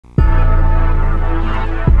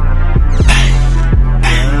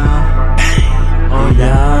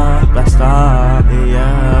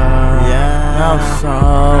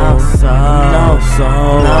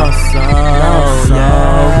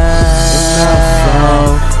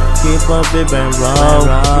keep up big bang roll. You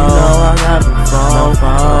know I got the phone.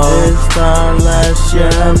 This time last year,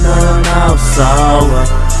 nothing outside.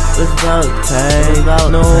 It's about to take,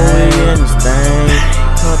 no we in this thing.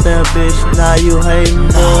 Caught that bitch, now you hatin',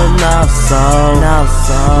 boy, now so.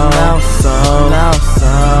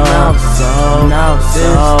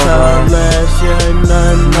 This time last year,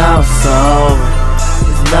 nothing outside.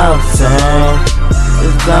 It's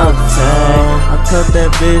about time. I cut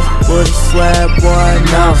that bitch with a swag, boy,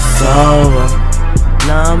 now sober.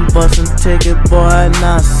 Now I'm bustin' ticket, boy,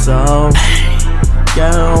 not so.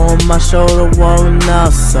 Got her on my shoulder, walking now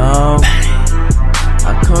so. I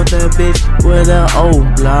caught that bitch with that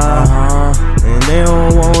old block, and they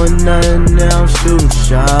don't want nothing, they I'm shooting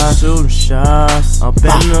shots. Up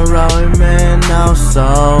in the road, man, now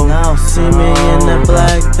so. See me in that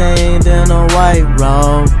black thing, then a white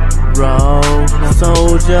robe.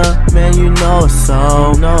 Soldier, man, you know it's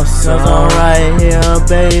so. Cause I'm right here,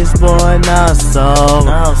 bass boy, now so.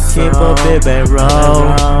 Keep a big bang roll.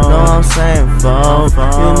 Know I'm saying foe.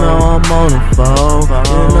 You know I'm on the foe.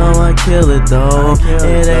 You know I kill it though.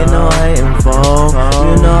 It ain't no hating foe.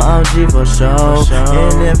 You know I'm G for show.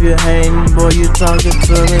 And if you hating, boy, you talking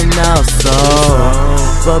to me now so.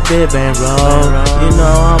 But big bang roll. You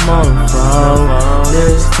know I'm on the foe.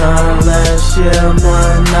 This time last year,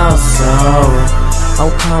 boy, now so.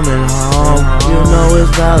 I'm coming home, you know it's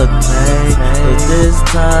Valentine's. But this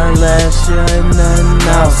time last year ain't nothing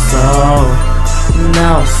now so.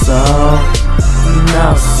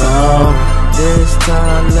 This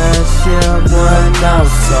time last year, boy, now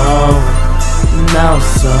so.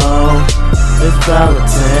 It's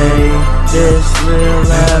Valentine's. This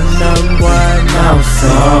little ass number, boy, now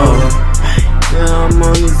so. Yeah, I'm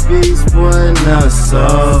on these beats, boy, now so.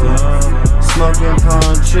 Smoking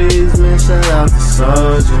palm trees, man, shout out the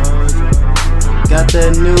soldier. Got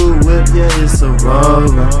that new whip, yeah, it's a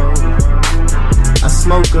Rover. I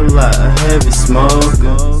smoke a lot of heavy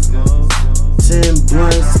smoker. 10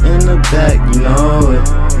 blunts in the back, you know it.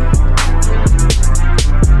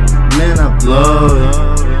 Man, I blow it.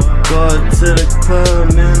 Go to the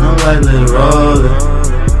club, man, I'm like Lil Roller.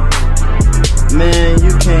 Man,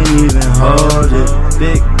 you can't even hold it.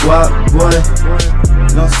 Big guap, boy.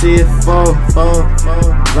 Don't see it fall.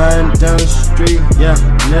 Riding down the street, yeah,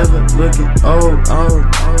 never looking old.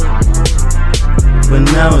 But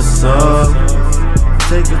now it's all.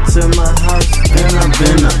 Take it to my house, and I've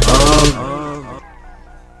been the old.